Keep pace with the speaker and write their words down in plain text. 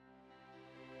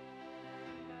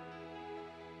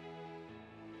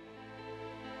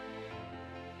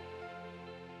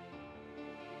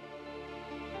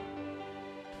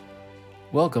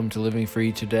Welcome to Living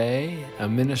Free Today, a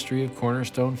ministry of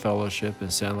Cornerstone Fellowship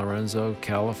in San Lorenzo,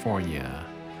 California.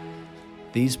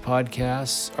 These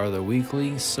podcasts are the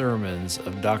weekly sermons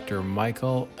of Dr.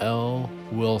 Michael L.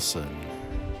 Wilson.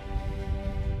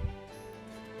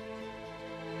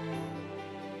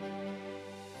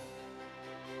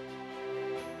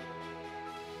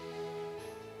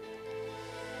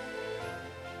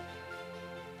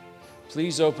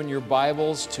 Please open your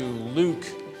Bibles to Luke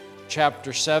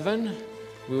chapter 7.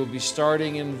 We will be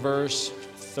starting in verse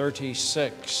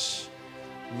 36.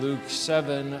 Luke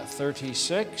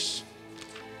 7:36.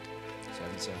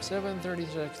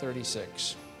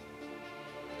 36.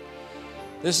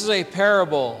 This is a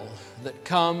parable that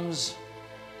comes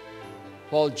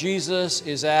while Jesus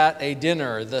is at a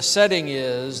dinner. The setting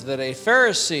is that a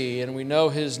Pharisee, and we know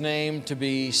his name to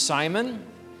be Simon,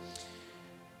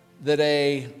 that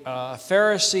a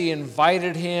Pharisee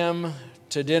invited him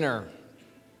to dinner.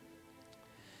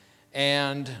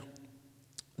 And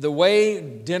the way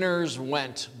dinners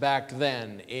went back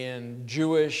then in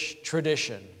Jewish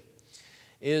tradition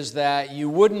is that you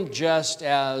wouldn't just,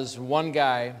 as one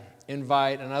guy,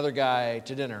 invite another guy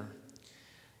to dinner.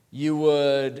 You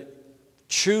would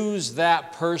choose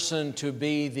that person to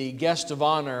be the guest of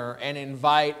honor and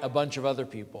invite a bunch of other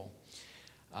people.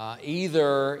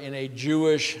 Either in a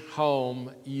Jewish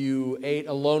home, you ate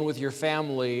alone with your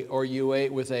family, or you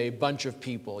ate with a bunch of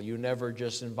people. You never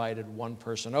just invited one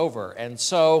person over. And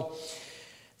so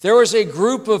there was a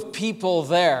group of people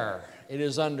there, it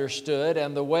is understood,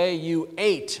 and the way you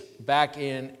ate back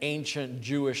in ancient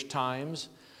Jewish times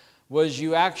was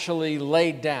you actually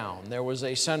laid down. There was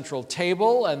a central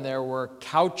table, and there were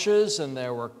couches, and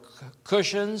there were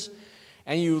cushions,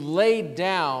 and you laid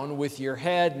down with your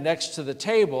head next to the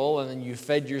table, and then you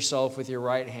fed yourself with your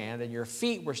right hand, and your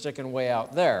feet were sticking way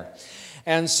out there.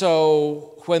 And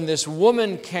so when this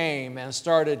woman came and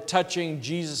started touching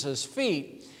Jesus'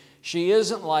 feet, she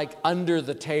isn't like under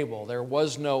the table. There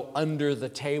was no under the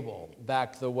table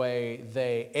back the way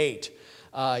they ate.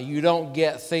 You don't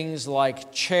get things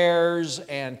like chairs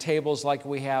and tables like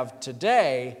we have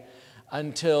today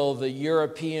until the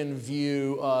European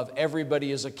view of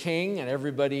everybody is a king and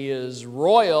everybody is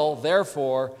royal,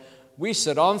 therefore we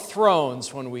sit on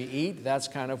thrones when we eat. That's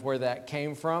kind of where that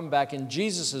came from. Back in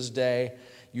Jesus' day,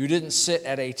 you didn't sit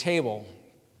at a table.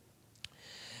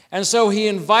 And so he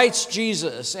invites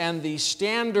Jesus, and the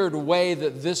standard way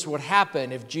that this would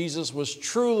happen, if Jesus was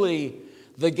truly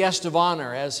the guest of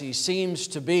honor, as he seems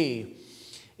to be,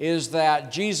 is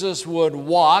that Jesus would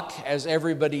walk, as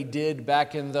everybody did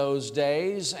back in those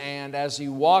days, and as he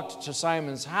walked to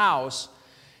Simon's house,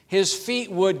 his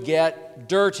feet would get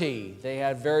dirty. They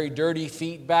had very dirty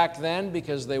feet back then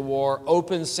because they wore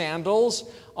open sandals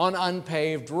on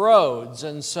unpaved roads.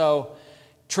 And so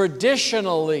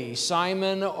traditionally,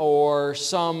 Simon or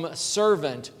some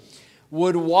servant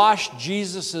would wash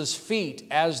Jesus' feet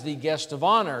as the guest of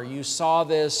honor. You saw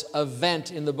this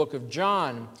event in the book of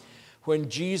John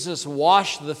when Jesus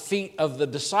washed the feet of the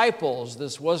disciples.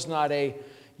 This was not a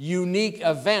unique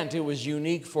event. It was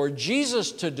unique for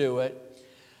Jesus to do it.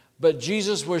 But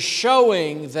Jesus was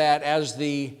showing that as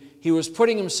he was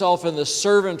putting himself in the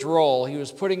servant role, he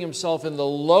was putting himself in the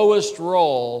lowest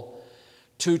role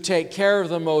to take care of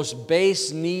the most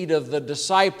base need of the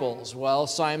disciples. Well,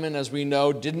 Simon, as we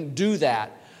know, didn't do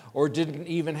that, or didn't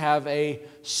even have a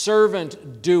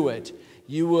servant do it.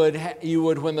 You would,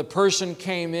 when the person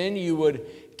came in, you would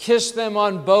kiss them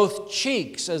on both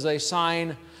cheeks as a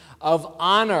sign of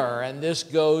honor. And this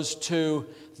goes to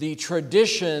the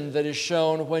tradition that is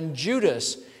shown when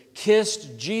Judas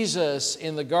kissed Jesus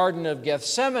in the Garden of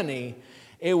Gethsemane.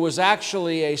 It was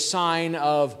actually a sign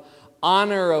of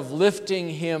honor, of lifting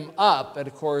him up, and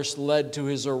of course led to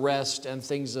his arrest and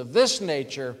things of this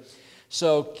nature.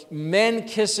 So men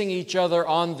kissing each other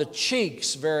on the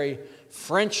cheeks, very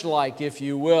French-like, if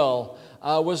you will,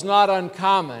 was not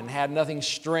uncommon, had nothing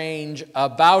strange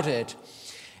about it.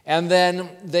 And then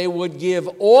they would give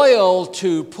oil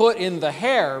to put in the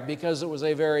hair because it was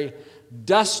a very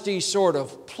dusty sort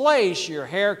of place. Your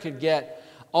hair could get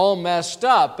all messed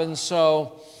up. And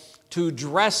so to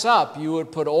dress up, you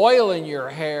would put oil in your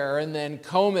hair and then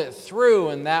comb it through,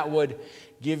 and that would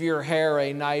give your hair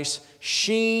a nice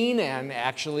sheen and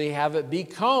actually have it be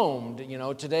combed. You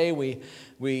know, today we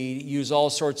use all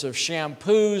sorts of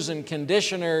shampoos and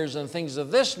conditioners and things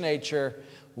of this nature.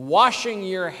 Washing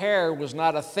your hair was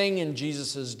not a thing in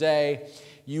Jesus' day.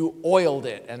 You oiled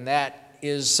it, and that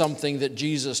is something that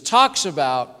Jesus talks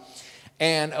about.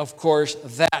 And of course,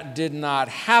 that did not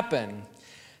happen.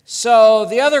 So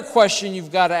the other question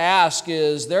you've got to ask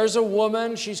is, there's a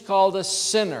woman, she's called a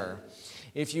sinner.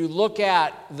 If you look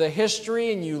at the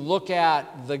history and you look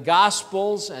at the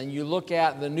Gospels and you look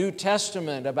at the New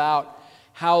Testament about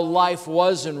how life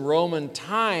was in Roman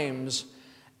times,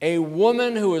 a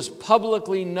woman who was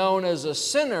publicly known as a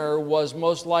sinner was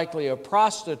most likely a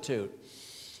prostitute.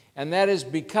 And that is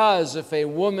because if a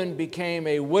woman became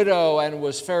a widow and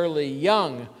was fairly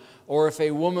young, or if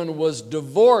a woman was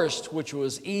divorced, which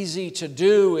was easy to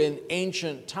do in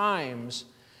ancient times,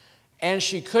 and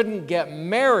she couldn't get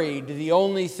married, the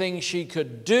only thing she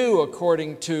could do,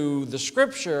 according to the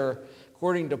Scripture,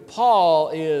 according to Paul,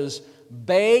 is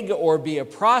beg or be a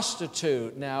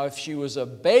prostitute. Now, if she was a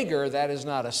beggar, that is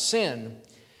not a sin.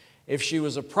 If she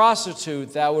was a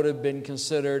prostitute, that would have been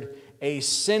considered a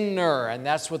sinner, and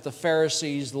that's what the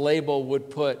Pharisees' label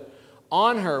would put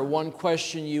on her. One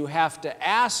question you have to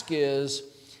ask is,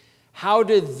 how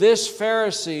did this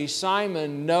Pharisee,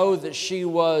 Simon, know that she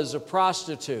was a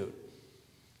prostitute?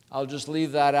 I'll just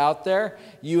leave that out there.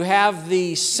 You have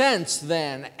the sense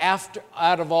then,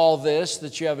 out of all this,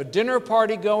 that you have a dinner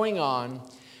party going on.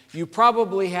 You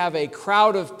probably have a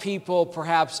crowd of people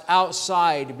perhaps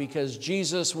outside because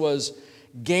Jesus was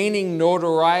gaining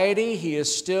notoriety. He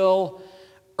is still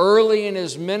early in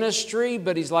his ministry,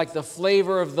 but he's like the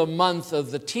flavor of the month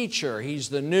of the teacher. He's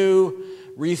the new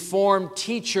Reformed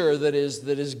teacher that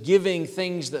is giving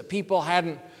things that people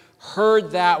hadn't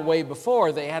heard that way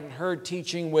before. They hadn't heard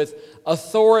teaching with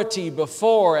authority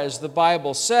before, as the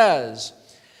Bible says.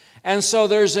 And so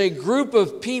there's a group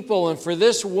of people, and for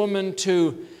this woman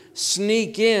to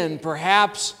sneak in,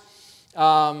 perhaps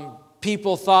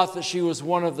people thought that she was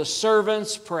one of the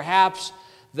servants, perhaps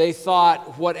they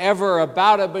thought whatever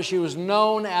about it, but she was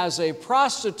known as a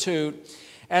prostitute.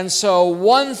 And so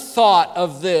one thought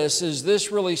of this is,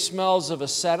 this really smells of a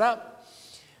setup.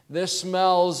 This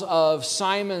smells of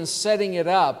Simon setting it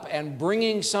up and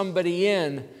bringing somebody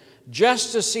in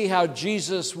just to see how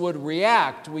Jesus would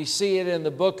react. We see it in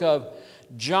the book of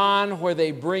John where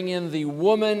they bring in the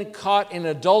woman caught in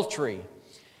adultery.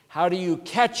 How do you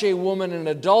catch a woman in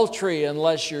adultery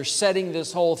unless you're setting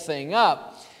this whole thing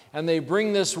up? And they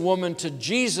bring this woman to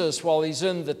Jesus while he's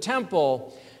in the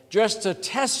temple just to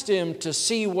test him, to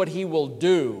see what he will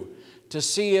do, to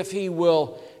see if he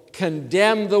will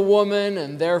condemn the woman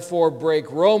and therefore break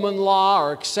Roman law,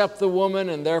 or accept the woman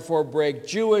and therefore break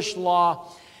Jewish law.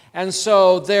 And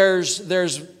so there's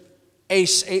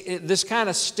this kind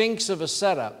of stinks of a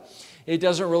setup. It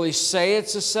doesn't really say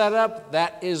it's a setup.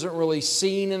 That isn't really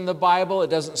seen in the Bible. It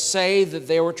doesn't say that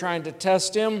they were trying to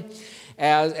test him,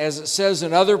 as it says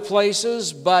in other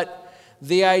places. But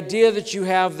the idea that you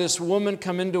have this woman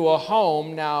come into a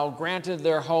home, now granted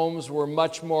their homes were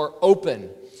much more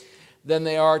open than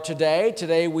they are today.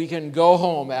 Today we can go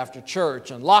home after church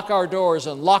and lock our doors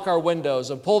and lock our windows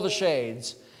and pull the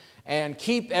shades and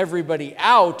keep everybody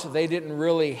out. They didn't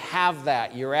really have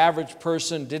that. Your average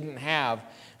person didn't have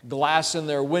glass in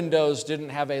their windows, didn't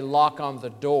have a lock on the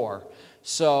door.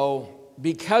 So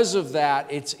because of that,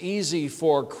 it's easy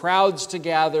for crowds to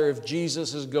gather if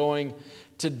Jesus is going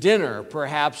to dinner.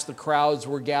 Perhaps the crowds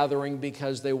were gathering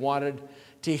because they wanted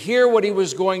to hear what he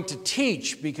was going to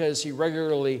teach, because he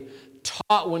regularly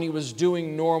taught when he was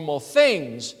doing normal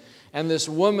things. And this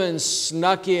woman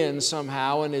snuck in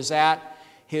somehow and is at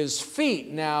his feet.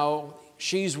 Now,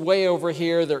 she's way over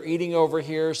here, they're eating over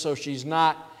here, so she's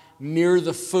not near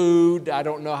the food. I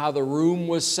don't know how the room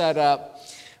was set up,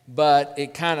 but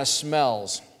it kind of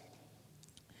smells.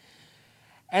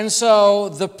 And so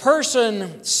the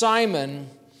person, Simon,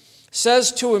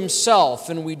 says to himself,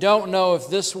 and we don't know if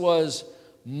this was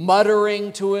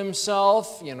muttering to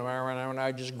himself,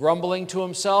 just grumbling to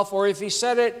himself, or if he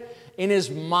said it in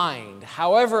his mind.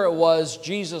 However it was,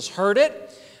 Jesus heard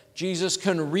it. Jesus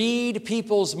can read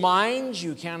people's minds.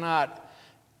 You cannot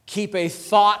keep a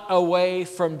thought away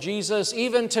from Jesus,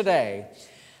 even today.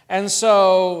 And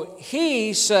so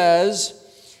he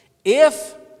says,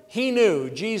 if he knew,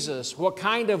 Jesus, what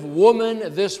kind of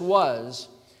woman this was,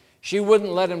 she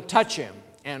wouldn't let him touch him.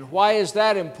 And why is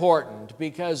that important?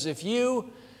 Because if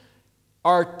you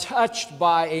are touched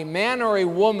by a man or a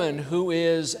woman who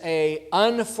is a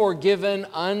unforgiven,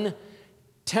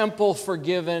 un-temple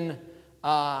forgiven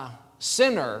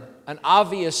sinner, an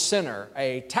obvious sinner,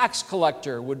 a tax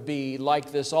collector would be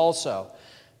like this also.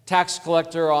 Tax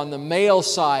collector on the male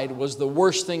side was the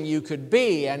worst thing you could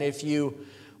be, and if you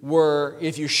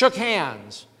shook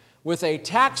hands with a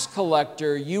tax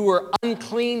collector, you were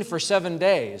unclean for 7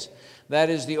 days. That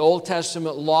is the Old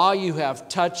Testament law. You have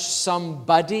touched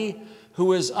somebody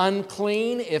who is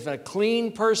unclean. If a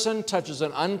clean person touches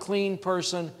an unclean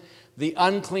person, the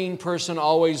unclean person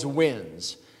always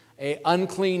wins. A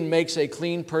unclean makes a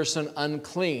clean person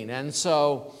unclean. And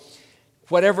so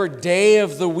whatever day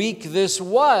of the week this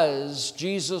was,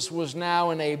 Jesus was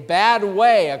now in a bad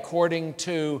way, according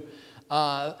to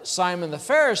Simon the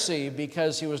Pharisee,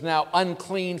 because he was now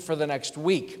unclean for the next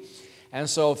week. And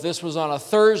so if this was on a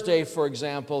Thursday, for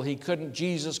example,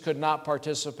 Jesus could not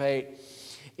participate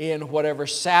in whatever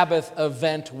Sabbath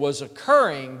event was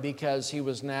occurring because he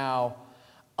was now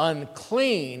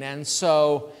unclean. And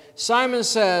so Simon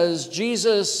says,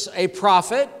 Jesus, a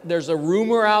prophet. There's a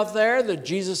rumor out there that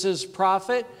Jesus is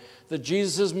prophet, that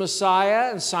Jesus is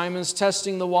Messiah, and Simon's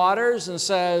testing the waters and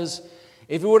says,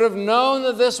 if he would have known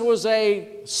that this was a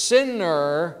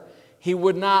sinner, he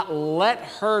would not let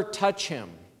her touch him.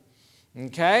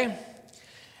 Okay?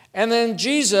 And then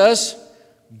Jesus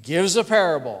gives a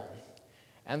parable.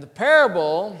 And the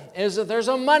parable is that there's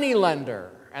a money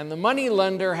lender. And the money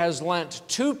lender has lent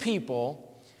two people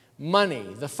money.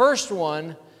 The first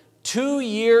one, 2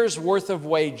 years' worth of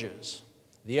wages.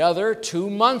 The other, 2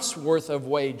 months' worth of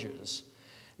wages.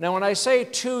 Now, when I say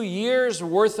 2 years'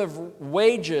 worth of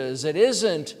wages, it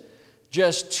isn't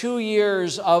just 2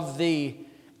 years of the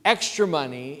extra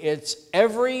money. It's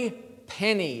every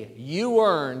penny you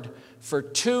earned for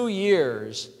 2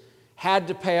 years had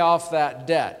to pay off that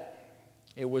debt.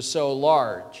 It was so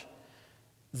large.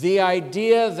 The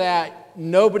idea that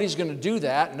nobody's going to do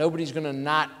that, nobody's going to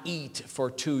not eat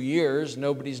for 2 years,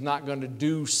 nobody's not going to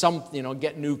do something,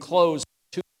 get new clothes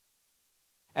for 2 years.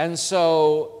 And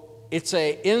so it's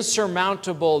an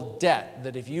insurmountable debt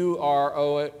that if you are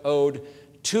owed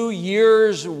 2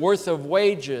 years worth of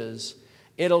wages,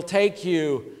 it'll take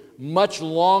you much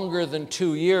longer than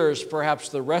 2 years, perhaps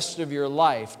the rest of your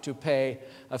life, to pay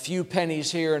a few pennies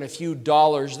here and a few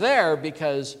dollars there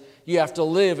because you have to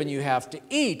live and you have to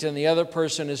eat. And the other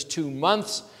person is 2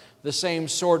 months, the same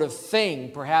sort of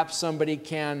thing. Perhaps somebody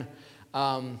can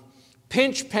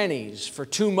pinch pennies for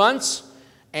 2 months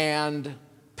and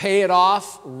pay it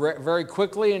off very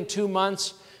quickly in 2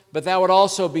 months, but that would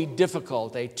also be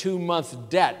difficult. A 2-month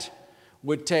debt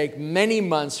would take many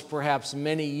months, perhaps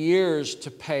many years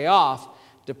to pay off,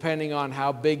 depending on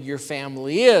how big your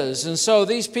family is. And so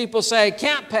these people say, I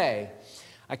can't pay.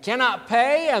 I cannot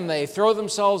pay, and they throw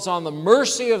themselves on the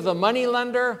mercy of the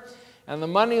moneylender, and the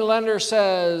moneylender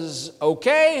says,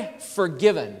 okay,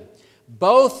 forgiven.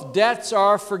 Both debts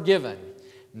are forgiven.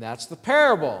 And that's the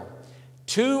parable.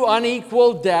 2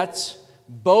 unequal debts,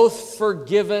 both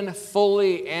forgiven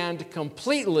fully and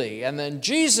completely. And then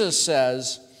Jesus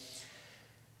says,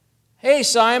 hey,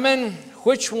 Simon,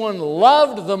 which one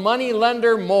loved the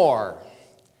moneylender more?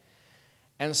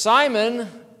 And Simon,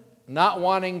 not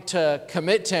wanting to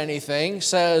commit to anything,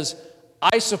 says,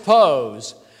 I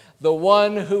suppose the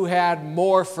one who had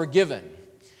more forgiven.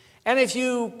 And if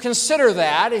you consider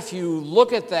that, if you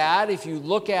look at that, if you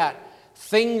look at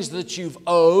things that you've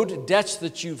owed, debts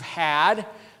that you've had,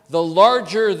 the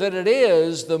larger that it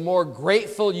is, the more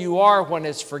grateful you are when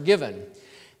it's forgiven.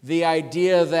 The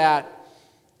idea that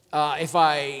if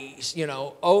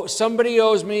somebody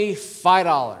owes me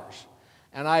 $5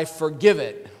 and I forgive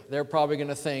it, they're probably going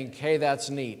to think, hey, that's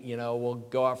neat. We'll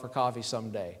go out for coffee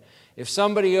someday. If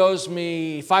somebody owes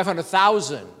me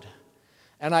 $500,000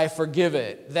 and I forgive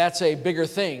it, that's a bigger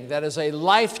thing. That is a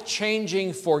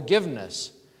life-changing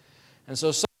forgiveness. And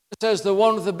so someone says the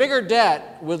one with the bigger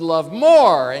debt would love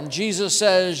more. And Jesus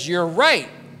says, you're right.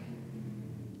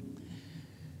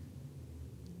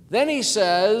 Then he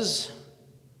says,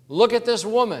 look at this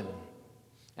woman.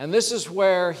 And this is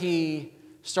where he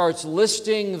starts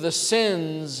listing the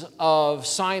sins of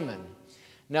Simon.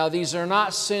 Now, these are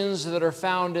not sins that are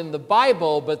found in the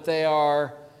Bible, but they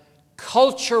are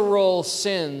cultural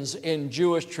sins in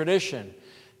Jewish tradition.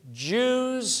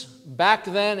 Jews back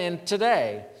then and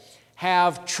today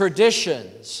have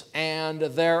traditions, and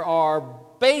there are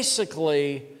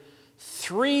basically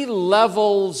 3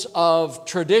 levels of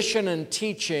tradition and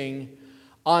teaching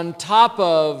on top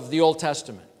of the Old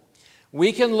Testament.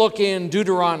 We can look in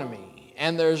Deuteronomy,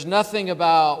 and there's nothing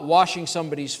about washing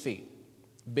somebody's feet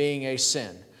being a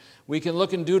sin. We can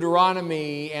look in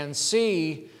Deuteronomy and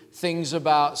see things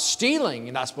about stealing.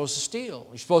 You're not supposed to steal.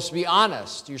 You're supposed to be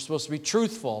honest. You're supposed to be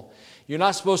truthful. You're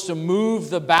not supposed to move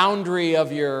the boundary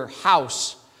of your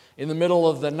house in the middle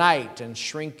of the night and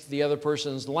shrink the other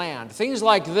person's land. Things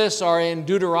like this are in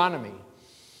Deuteronomy.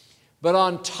 But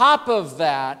on top of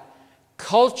that,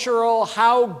 cultural,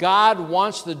 how God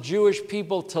wants the Jewish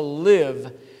people to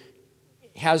live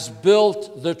has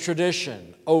built the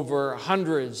tradition over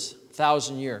hundreds,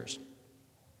 1,000 years.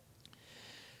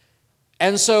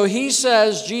 And so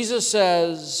Jesus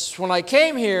says, when I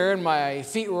came here and my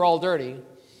feet were all dirty,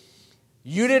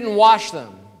 you didn't wash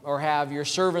them or have your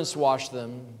servants wash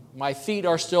them. My feet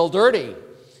are still dirty.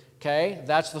 Okay?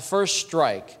 That's the first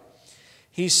strike.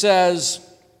 He says,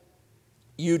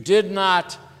 you did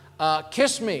not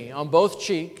kiss me on both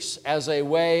cheeks as a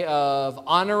way of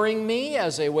honoring me,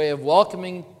 as a way of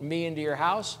welcoming me into your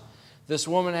house. This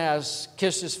woman has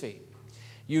kissed his feet.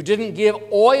 You didn't give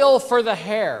oil for the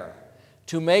hair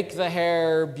to make the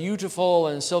hair beautiful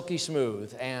and silky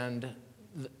smooth and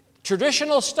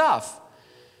traditional stuff.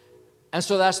 And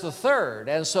so that's the third.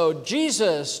 And so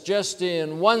Jesus, just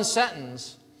in one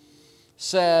sentence,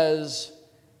 says,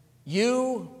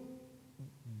 you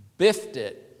biffed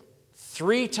it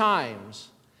 3 times.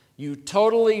 You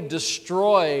totally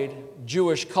destroyed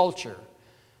Jewish culture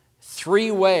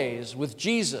 3 ways with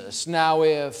Jesus. Now,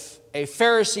 if a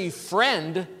Pharisee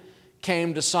friend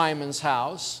came to Simon's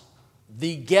house,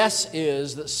 the guess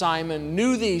is that Simon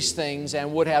knew these things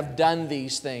and would have done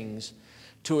these things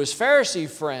to his Pharisee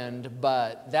friend,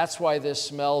 but that's why this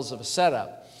smells of a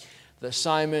setup. That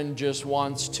Simon just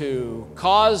wants to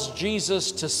cause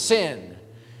Jesus to sin,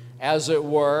 as it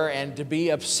were, and to be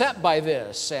upset by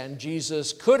this. And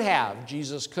Jesus could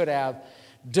have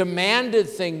demanded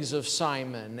things of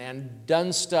Simon and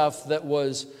done stuff that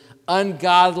was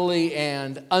ungodly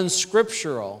and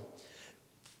unscriptural.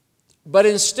 But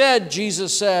instead,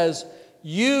 Jesus says,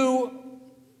 you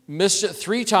missed it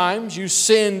 3 times. You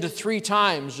sinned 3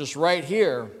 times just right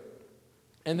here.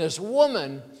 And this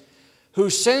woman,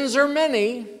 whose sins are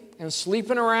many, and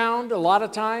sleeping around a lot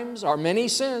of times are many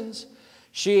sins.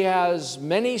 She has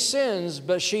many sins,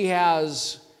 but she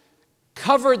has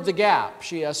covered the gap.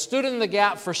 She has stood in the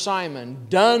gap for Simon,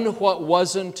 done what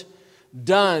wasn't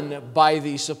done by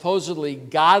the supposedly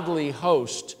godly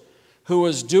host who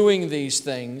was doing these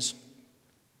things.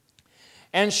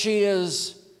 And she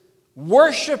is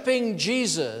worshiping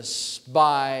Jesus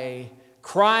by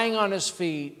crying on his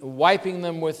feet, wiping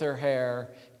them with her hair,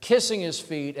 kissing his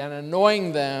feet, and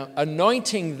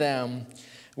anointing them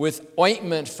with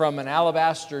ointment from an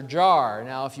alabaster jar.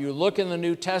 Now, if you look in the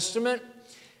New Testament,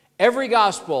 every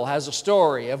gospel has a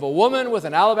story of a woman with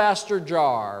an alabaster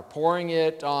jar pouring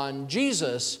it on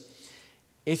Jesus.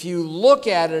 If you look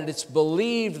at it, it's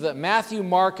believed that Matthew,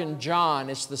 Mark, and John,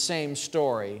 it's the same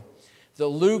story. That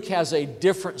Luke has a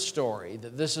different story,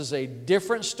 that this is a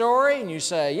different story, and you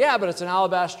say, yeah, but it's an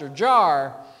alabaster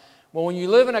jar. Well, when you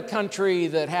live in a country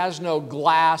that has no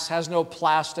glass, has no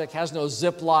plastic, has no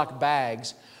Ziploc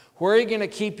bags, where are you going to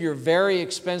keep your very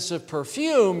expensive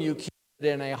perfume? You keep it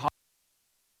in a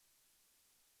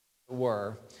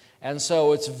were. And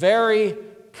so it's very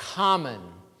common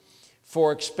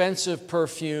for expensive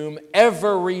perfume.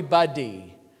 Every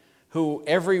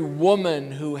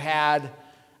woman who had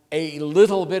a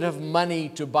little bit of money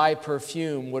to buy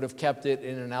perfume would have kept it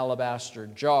in an alabaster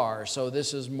jar. So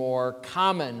this is more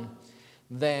common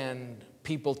than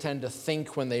people tend to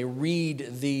think when they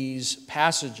read these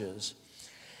passages.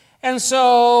 And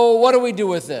so what do we do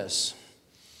with this?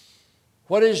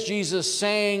 What is Jesus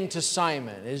saying to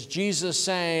Simon? Is Jesus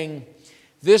saying,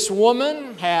 this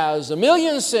woman has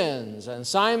 1,000,000 sins, and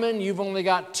Simon, you've only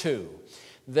got 2.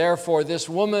 Therefore, this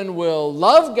woman will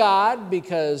love God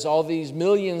because all these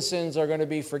 1,000,000 sins are going to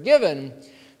be forgiven.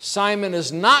 Simon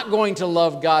is not going to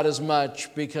love God as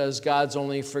much because God's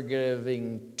only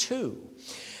forgiving 2.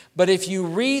 But if you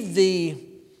read the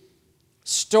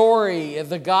story of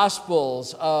the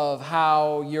Gospels of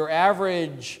how your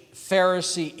average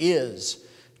Pharisee is,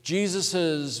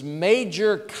 Jesus'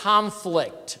 major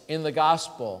conflict in the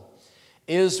Gospel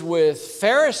is with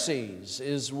Pharisees,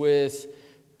 is with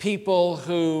people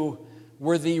who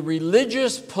were the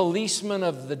religious policemen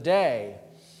of the day.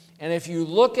 And if you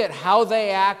look at how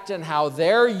they act and how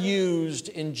they're used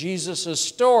in Jesus'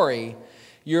 story,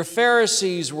 your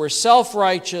Pharisees were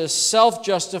self-righteous,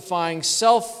 self-justifying,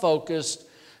 self-focused,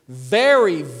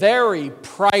 very, very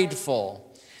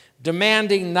prideful,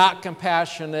 demanding, not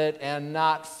compassionate, and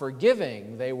not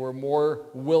forgiving. They were more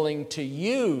willing to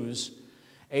use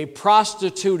a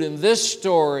prostitute in this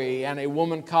story and a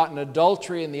woman caught in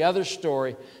adultery in the other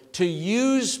story to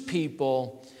use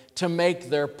people to make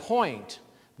their point.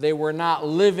 They were not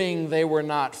living, they were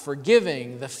not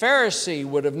forgiving. The Pharisee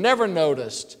would have never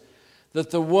noticed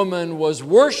that the woman was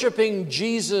worshiping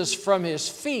Jesus from his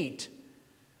feet,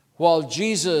 while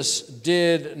Jesus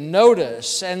did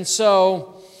notice. And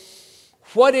so,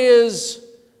 what is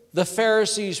the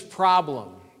Pharisee's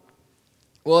problem?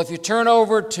 Well, if you turn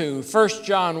over to 1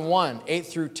 John 1, 8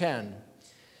 through 10,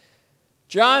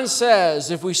 John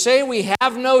says, if we say we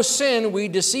have no sin, we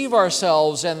deceive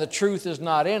ourselves and the truth is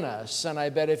not in us. And I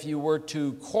bet if you were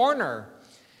to corner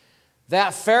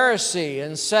that Pharisee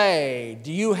and say,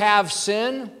 do you have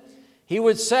sin? He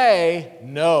would say,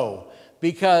 no,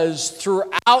 because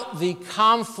throughout the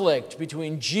conflict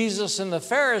between Jesus and the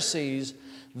Pharisees,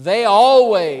 they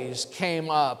always came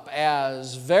up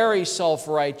as very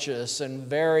self-righteous and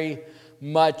very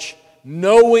much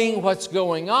knowing what's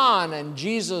going on, and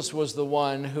Jesus was the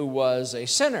one who was a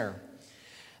sinner.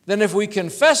 Then if we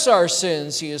confess our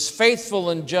sins, He is faithful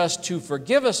and just to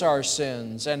forgive us our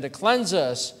sins and to cleanse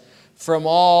us from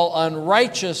all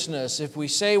unrighteousness. If we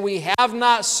say we have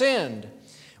not sinned,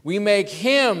 we make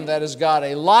Him, that is God,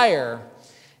 a liar,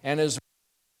 and His word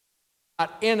is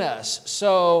not in us.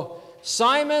 So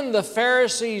Simon the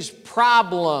Pharisee's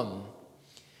problem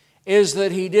is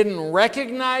that he didn't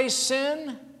recognize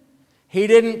sin, he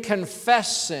didn't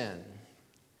confess sin.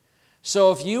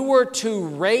 So if you were to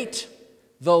rate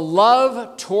the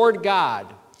love toward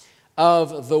God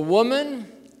of the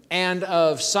woman and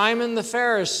of Simon the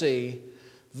Pharisee,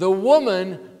 the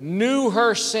woman knew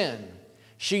her sin.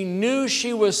 She knew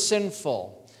she was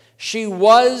sinful. She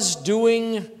was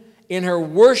doing, in her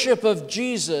worship of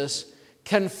Jesus,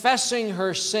 confessing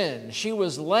her sin. She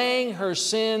was laying her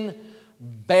sin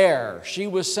bare. She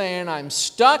was saying, I'm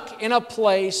stuck in a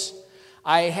place.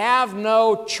 I have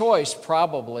no choice,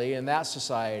 probably, in that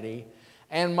society.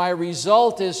 And my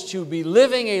result is to be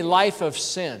living a life of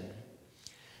sin.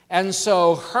 And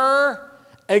so her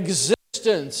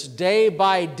existence day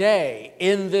by day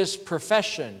in this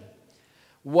profession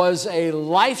was a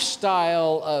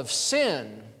lifestyle of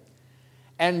sin.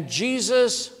 And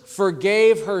Jesus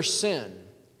forgave her sin,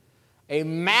 a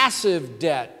massive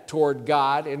debt toward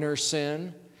God in her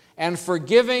sin. And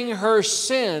forgiving her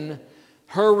sin,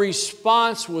 her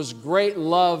response was great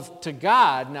love to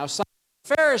God. Now, Simon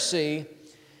the Pharisee,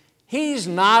 he's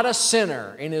not a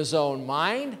sinner in his own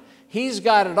mind. He's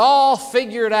got it all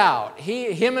figured out.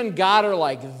 Him and God are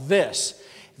like this.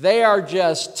 They are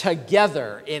just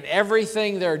together in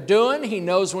everything they're doing. He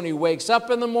knows when he wakes up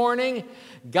in the morning,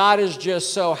 God is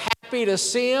just so happy to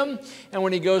see him. And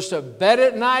when he goes to bed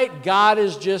at night, God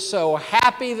is just so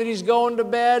happy that he's going to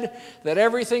bed, that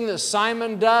everything that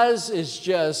Simon does is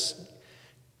just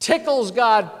tickles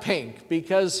God pink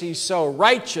because he's so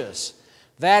righteous.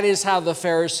 That is how the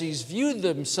Pharisees viewed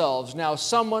themselves. Now,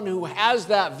 someone who has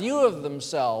that view of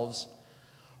themselves,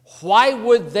 why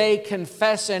would they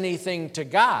confess anything to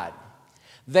God?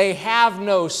 They have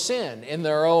no sin in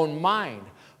their own mind.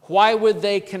 Why would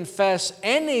they confess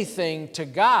anything to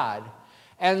God?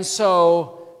 And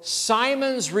so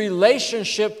Simon's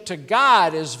relationship to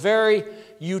God is very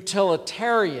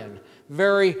utilitarian,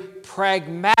 very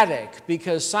pragmatic,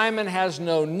 because Simon has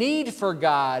no need for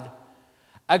God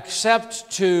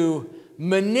except to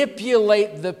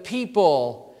manipulate the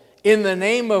people in the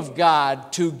name of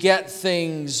God to get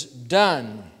things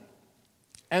done.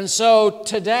 And so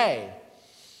today,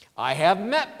 I have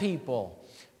met people.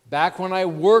 Back when I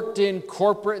worked in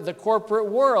the corporate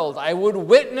world, I would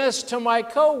witness to my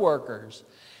coworkers,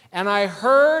 and I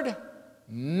heard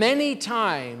many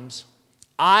times,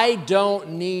 I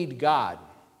don't need God.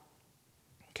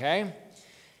 Okay?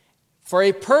 For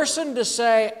a person to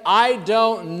say, I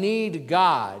don't need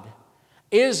God,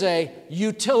 is a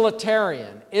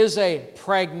utilitarian, is a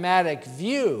pragmatic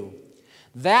view.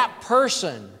 That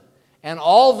person and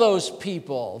all those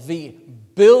people, the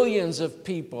billions of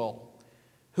people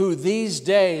who these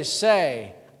days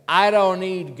say, I don't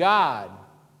need God,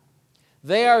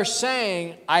 they are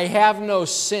saying, I have no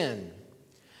sin.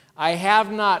 I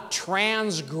have not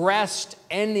transgressed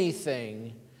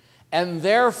anything, and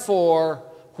therefore,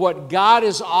 what God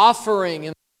is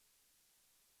offering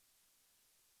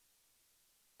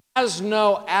has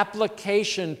no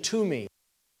application to me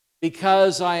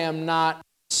because I am not a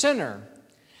sinner.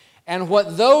 And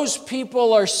what those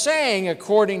people are saying,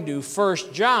 according to 1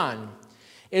 John,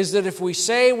 is that if we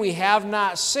say we have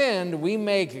not sinned, we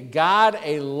make God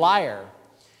a liar,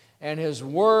 and His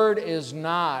word is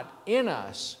not in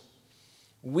us.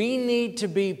 We need to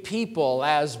be people,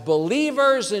 as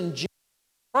believers in Jesus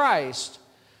Christ,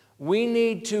 we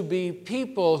need to be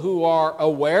people who are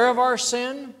aware of our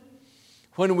sin.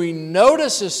 When we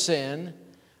notice a sin,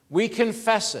 we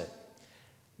confess it.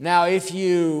 Now, if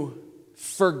you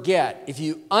forget, if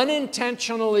you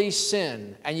unintentionally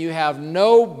sin and you have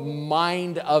no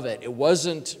mind of it,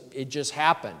 it just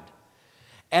happened,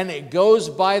 and it goes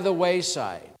by the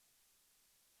wayside,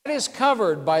 that is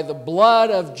covered by the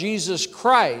blood of Jesus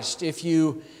Christ. If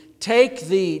you take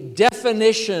the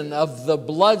definition of the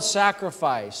blood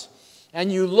sacrifice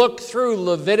and you look through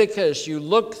Leviticus, you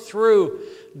look through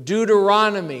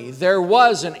Deuteronomy, there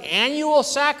was an annual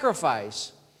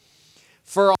sacrifice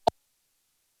for all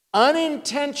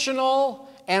unintentional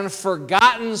and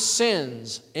forgotten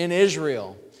sins in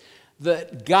Israel.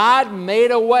 that God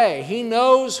made a way. He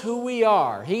knows who we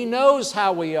are. He knows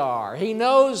how we are. He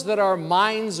knows that our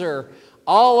minds are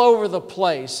all over the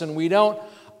place and we don't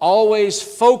always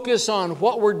focus on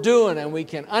what we're doing, and we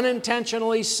can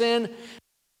unintentionally sin,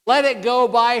 let it go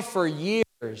by for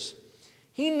years.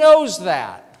 He knows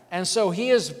that. And so He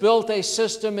has built a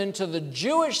system into the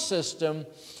Jewish system,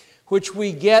 which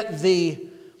we get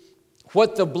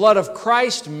what the blood of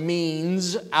Christ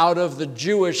means out of the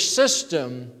Jewish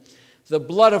system. The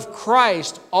blood of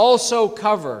Christ also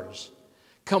covers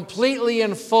completely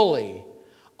and fully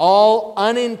all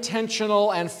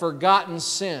unintentional and forgotten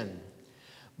sin.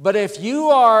 But if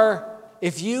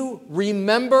you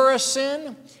remember a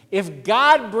sin, if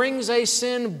God brings a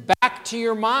sin back to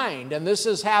your mind, and this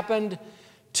has happened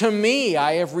to me,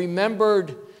 I have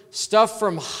remembered stuff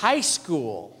from high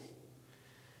school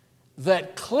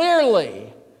that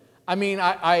clearly,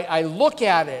 I look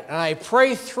at it and I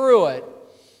pray through it,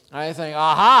 and I think,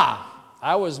 aha,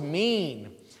 I was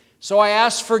mean. So I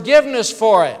ask forgiveness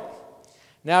for it.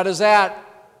 Now, does that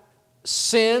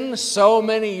sin so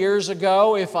many years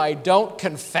ago, if I don't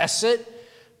confess it,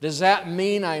 does that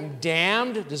mean I'm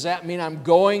damned? Does that mean I'm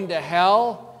going to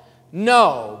hell?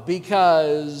 No,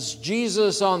 because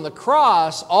Jesus on the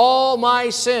cross, all my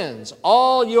sins,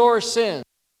 all your sins,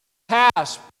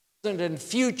 past, present, and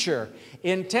future,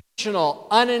 intentional,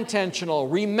 unintentional,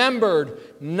 remembered,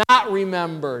 not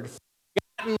remembered,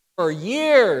 forgotten for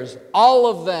years, all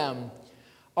of them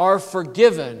are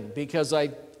forgiven because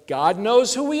God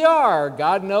knows who we are.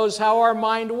 God knows how our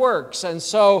mind works. And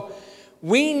so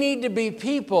we need to be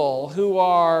people who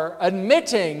are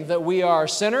admitting that we are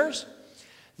sinners,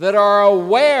 that are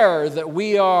aware that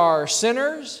we are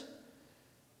sinners,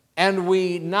 and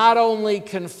we not only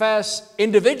confess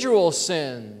individual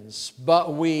sins,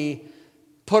 but we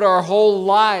put our whole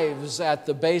lives at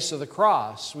the base of the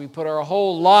cross. We put our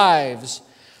whole lives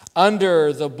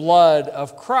under the blood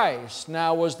of Christ.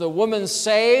 Now, was the woman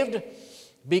saved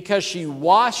because she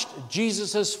washed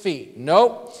Jesus' feet?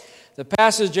 Nope. The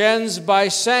passage ends by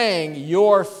saying,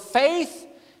 your faith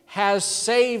has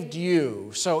saved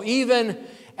you. So even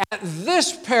at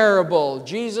this parable,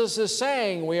 Jesus is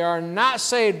saying we are not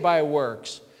saved by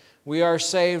works. We are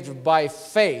saved by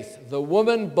faith. The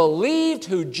woman believed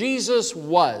who Jesus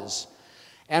was.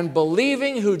 And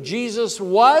believing who Jesus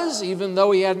was, even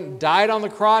though He hadn't died on the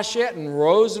cross yet and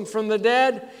rose from the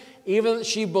dead, even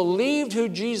she believed who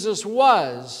Jesus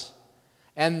was,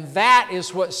 and that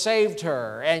is what saved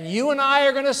her. And you and I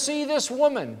are going to see this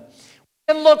woman.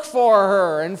 We can look for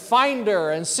her and find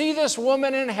her and see this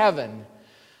woman in heaven.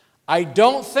 I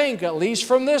don't think, at least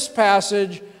from this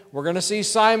passage, we're going to see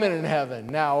Simon in heaven.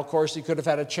 Now, of course, he could have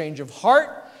had a change of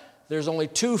heart. There's only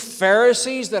 2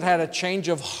 Pharisees that had a change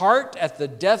of heart at the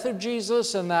death of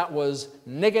Jesus, and that was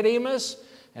Nicodemus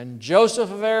and Joseph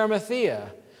of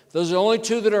Arimathea. Those are the only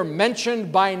 2 that are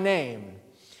mentioned by name.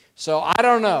 So I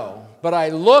don't know, but I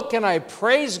look and I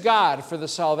praise God for the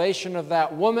salvation of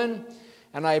that woman,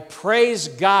 and I praise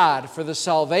God for the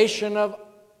salvation of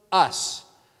us,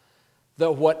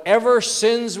 that whatever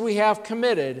sins we have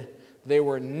committed, they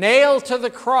were nailed to the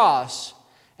cross,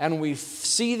 and we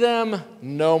see them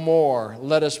no more.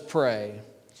 Let us pray.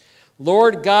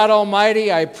 Lord God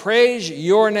Almighty, I praise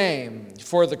your name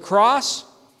for the cross,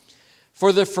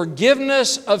 for the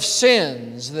forgiveness of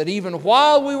sins, that even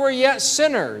while we were yet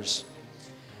sinners,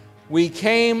 we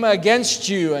came against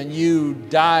you and you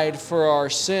died for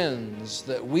our sins,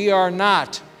 that we are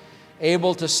not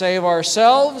able to save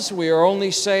ourselves. We are only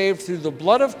saved through the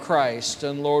blood of Christ.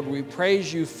 And Lord, we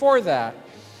praise you for that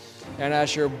and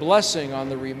ask your blessing on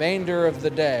the remainder of the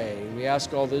day. We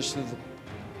ask all this through the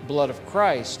blood of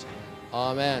Christ.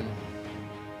 Amen.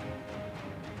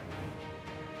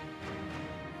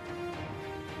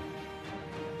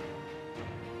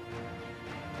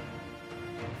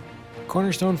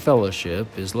 Cornerstone Fellowship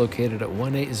is located at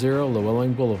 180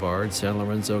 Llewellyn Boulevard, San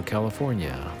Lorenzo,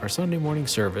 California. Our Sunday morning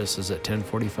service is at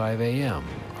 10:45 a.m.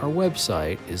 Our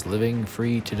website is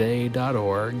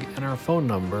livingfreetoday.org, and our phone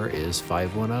number is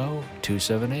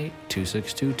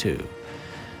 510-278-2622.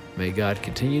 May God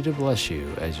continue to bless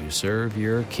you as you serve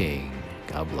your King.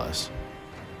 God bless.